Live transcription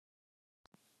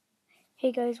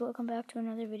Hey guys, welcome back to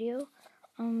another video.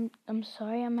 I'm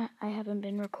sorry I haven't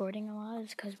been recording a lot.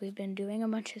 It's because we've been doing a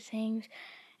bunch of things,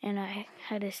 and I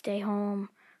had to stay home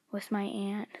with my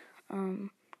aunt,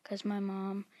 because my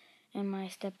mom and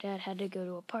my stepdad had to go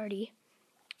to a party.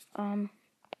 And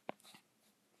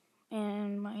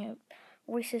my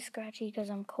voice is scratchy because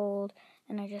I'm cold,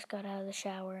 and I just got out of the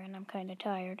shower, and I'm kind of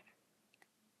tired.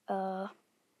 But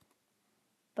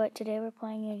today we're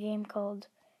playing a game called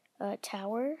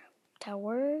Towers.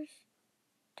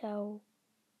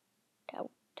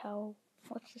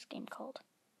 What's this game called?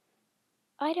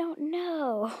 I don't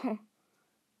know.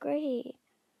 Great.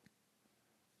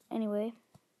 Anyway,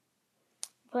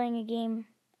 playing a game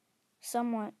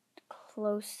somewhat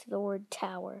close to the word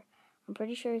tower. I'm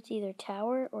pretty sure it's either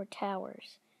tower or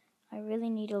towers. I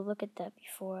really need to look at that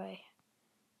before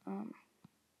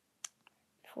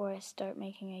I start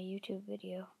making a YouTube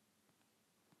video.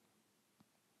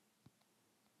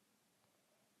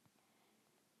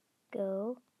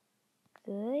 Go.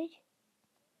 Good.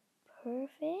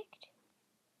 Perfect.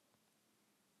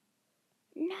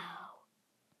 No.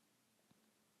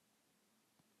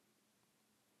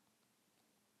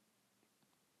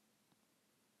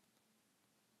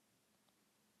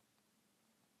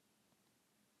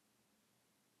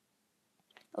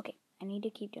 Okay, I need to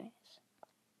keep doing this.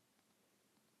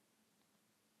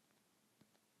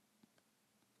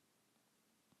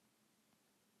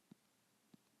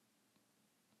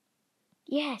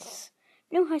 Yes!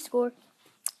 New high score.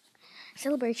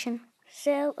 Celebration.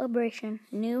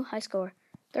 New high score.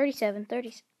 37.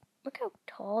 Look how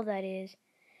tall that is.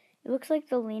 It looks like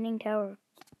the Leaning Tower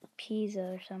of Pisa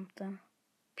or something.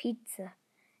 Pizza.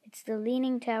 It's the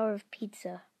Leaning Tower of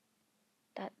Pizza.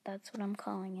 That's what I'm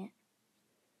calling it.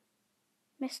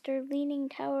 Mr. Leaning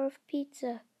Tower of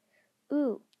Pizza.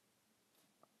 Ooh.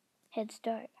 Head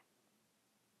start.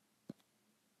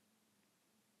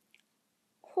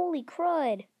 Holy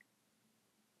crud.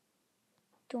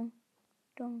 Dum,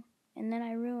 dum. And then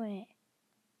I ruin it.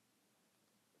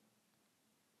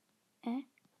 Eh?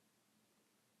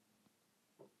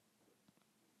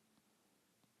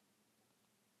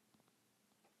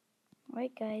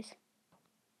 Alright, guys.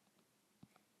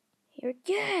 Here.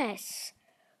 Yes!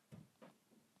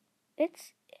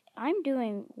 I'm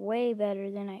doing way better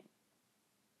than I...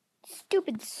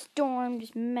 Stupid storm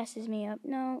just messes me up.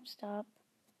 No, stop.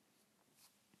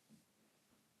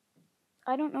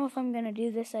 I don't know if I'm going to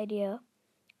do this idea.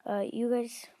 You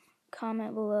guys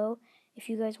comment below if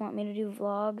you guys want me to do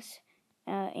vlogs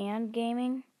and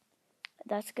gaming.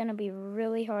 That's going to be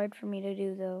really hard for me to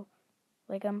do, though.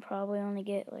 Like, I'm probably only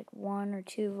get like 1 or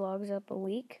 2 vlogs up a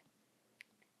week.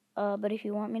 But if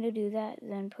you want me to do that,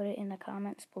 then put it in the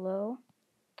comments below.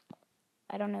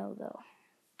 I don't know, though.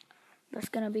 That's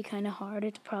going to be kind of hard.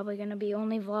 It's probably going to be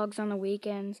only vlogs on the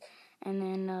weekends and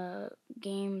then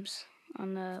games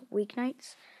on the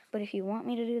weeknights. But if you want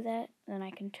me to do that, then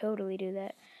I can totally do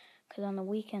that. Because on the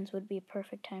weekends would be a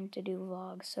perfect time to do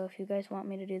vlogs. So if you guys want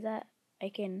me to do that, I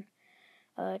can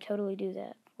totally do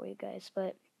that for you guys.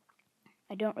 But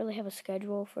I don't really have a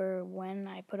schedule for when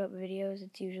I put up videos.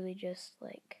 It's usually just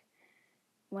like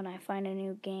when I find a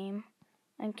new game.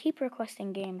 And keep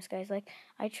requesting games, guys. Like,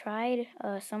 I tried,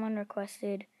 someone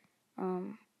requested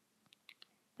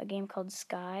a game called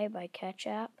Sky by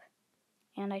Ketchup.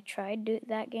 And I tried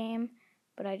that game,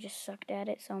 but I just sucked at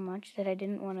it so much that I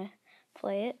didn't want to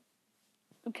play it.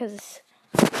 Because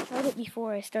I tried it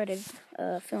before I started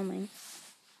filming.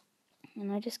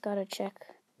 And I just gotta check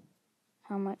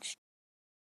how much.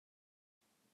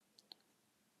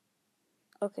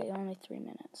 Okay, only 3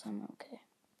 minutes. I'm okay.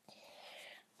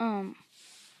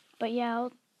 But yeah,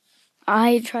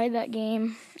 I tried that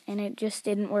game, and it just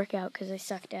didn't work out because I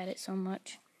sucked at it so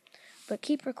much. But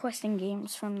keep requesting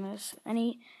games from this.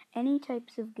 Any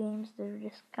types of games that are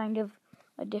just kind of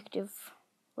addictive.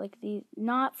 Like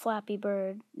not Flappy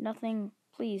Bird. Nothing,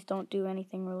 please don't do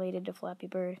anything related to Flappy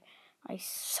Bird. I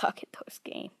suck at those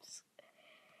games.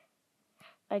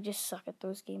 I just suck at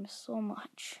those games so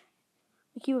much.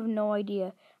 Like, you have no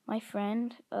idea. My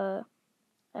friend, at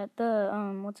the,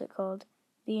 what's it called?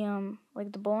 The,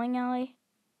 like the bowling alley,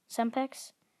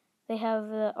 Sempex, they have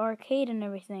the arcade and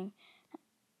everything.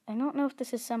 I don't know if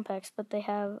this is Sempex, but they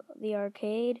have the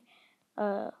arcade,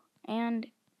 and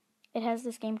it has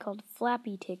this game called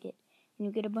Flappy Ticket. And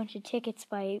you get a bunch of tickets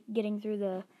by getting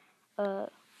through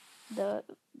the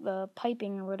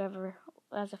piping or whatever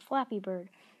as a Flappy Bird.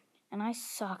 And I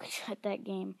sucked at that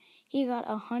game. He got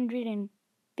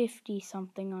 150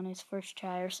 something on his first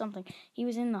try or something. He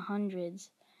was in the hundreds,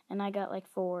 and I got like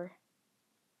 4.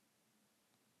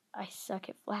 I suck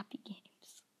at Flappy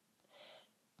games.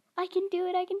 I can do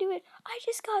it, I can do it. I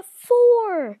just got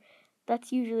 4.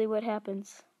 That's usually what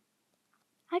happens.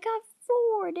 I got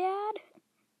 4, Dad.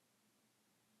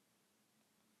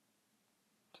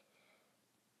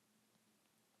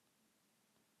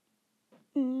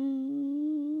 And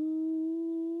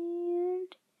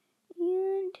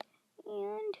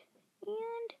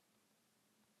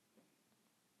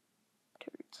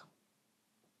turds.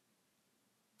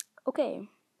 Okay.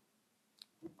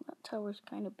 That tower's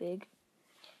kind of big.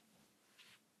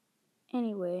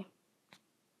 Anyway.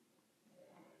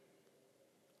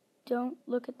 Don't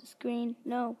look at the screen.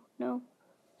 No, no.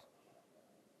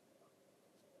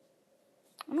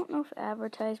 I don't know if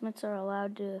advertisements are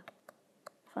allowed to,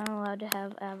 if I'm allowed to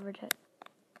have advertise.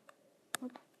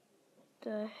 What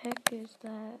the heck is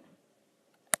that?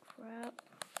 Crap.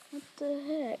 What the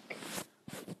heck?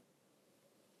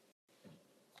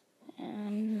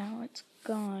 And now it's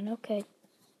gone. Okay.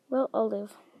 Well, I'll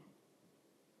live.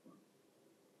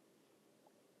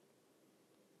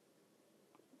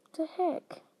 What the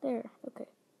heck? There. Okay.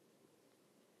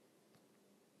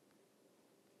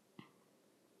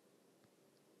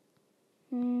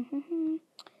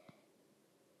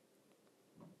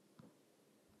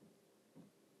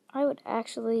 I would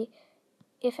actually,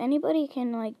 if anybody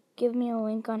can like give me a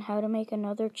link on how to make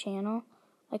another channel,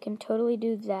 I can totally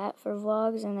do that for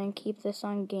vlogs and then keep this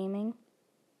on gaming.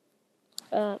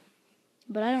 But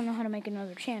I don't know how to make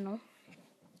another channel.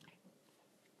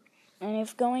 And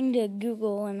if going to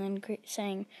Google and then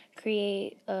saying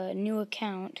create a new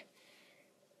account,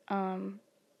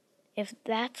 if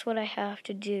that's what I have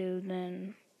to do,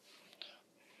 then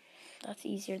that's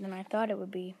easier than I thought it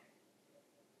would be.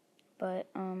 But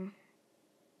I'd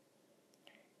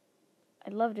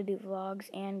love to do vlogs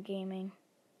and gaming.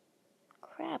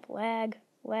 Crap, lag.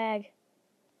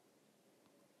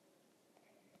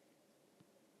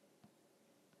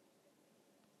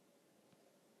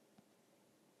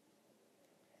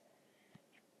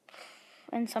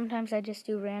 And sometimes I just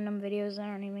do random videos that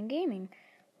aren't even gaming.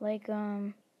 Like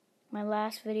my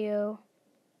last video,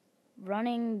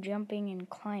 running, jumping, and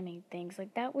climbing things.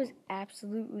 Like that was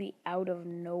absolutely out of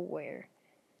nowhere.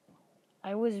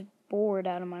 I was bored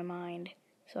out of my mind,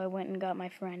 so I went and got my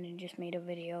friend and just made a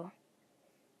video.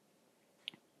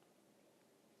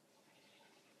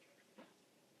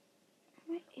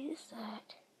 What is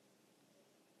that?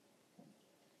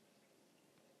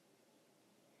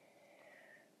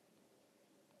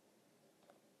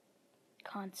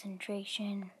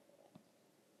 Concentration.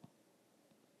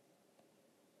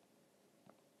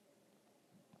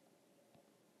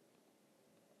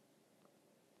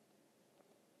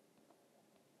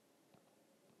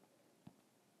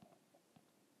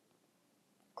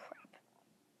 Crap.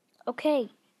 Okay,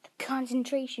 the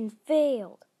concentration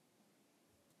failed.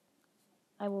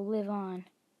 I will live on.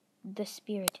 The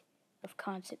spirit of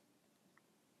Dang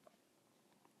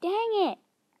it!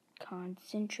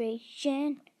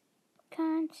 Concentration.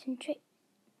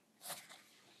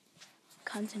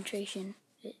 Concentration.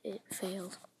 It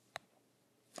failed.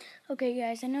 Okay,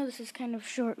 guys, I know this is kind of a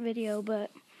short video,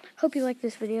 but hope you like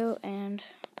this video, and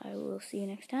I will see you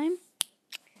next time.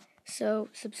 So,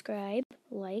 subscribe,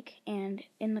 like, and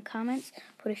in the comments,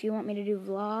 put if you want me to do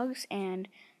vlogs and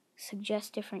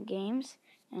suggest different games,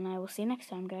 and I will see you next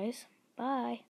time, guys. Bye.